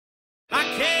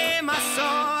same. I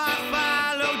saw, I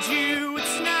followed you.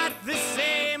 It's not the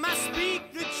same. I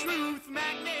speak the truth.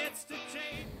 Magnets to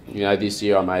take. You know, this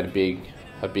year I made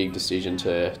a big decision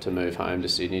to move home to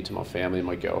Sydney to my family and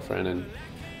my girlfriend and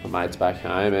my mates back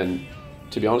home. And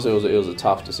to be honest, it was a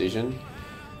tough decision.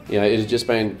 You know, it had just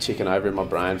been ticking over in my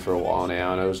brain for a while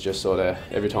now, and it was just sort of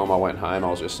every time I went home, I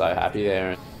was just so happy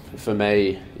there. And for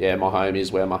me, yeah, my home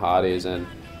is where my heart is, and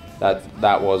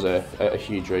that was a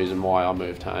huge reason why I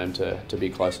moved home to be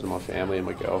closer to my family and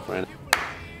my girlfriend.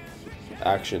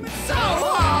 Action. So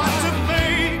hard to be.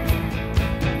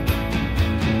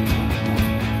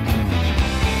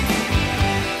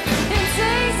 It's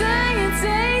easy, and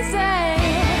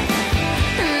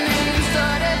then you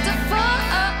started to fall.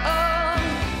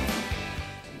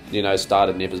 You know,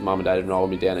 started Nippers. Mum and Dad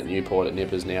enrolled me down at Newport at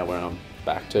Nippers now, where I'm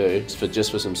back to, just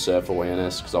for some surf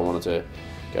awareness, because I wanted to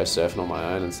go surfing on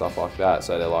my own and stuff like that.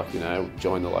 So they're like, you know,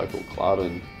 join the local club,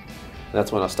 and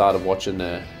that's when I started watching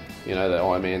the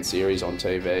Ironman Series on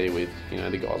TV with, you know,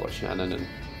 the guys like Shannon and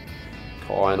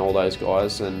Kai and all those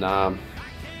guys. And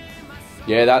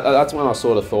yeah, that's when I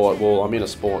sort of thought, well, I'm in a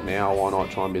sport now, why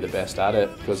not try and be the best at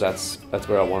it? Because that's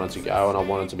where I wanted to go, and I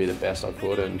wanted to be the best I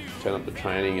could and turn up the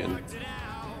training and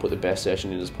put the best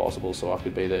session in as possible so I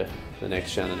could be the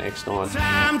next Shannon Eckstein.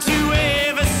 Time to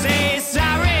ever say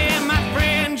sorry, my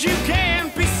friend. You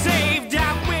can't be saved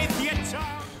out with your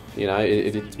tongue. You know,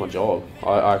 it's my job.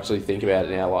 I actually think about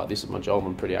it now like this is my job.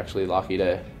 I'm pretty actually lucky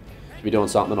to be doing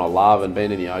something I love and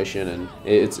being in the ocean, and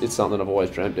it's something I've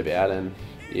always dreamt about. And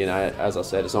you know, as I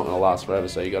said, it's not going to last forever,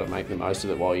 so you got to make the most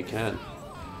of it while you can.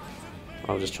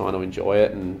 I'm just trying to enjoy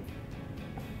it and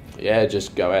yeah,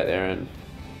 just go out there and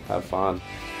have fun.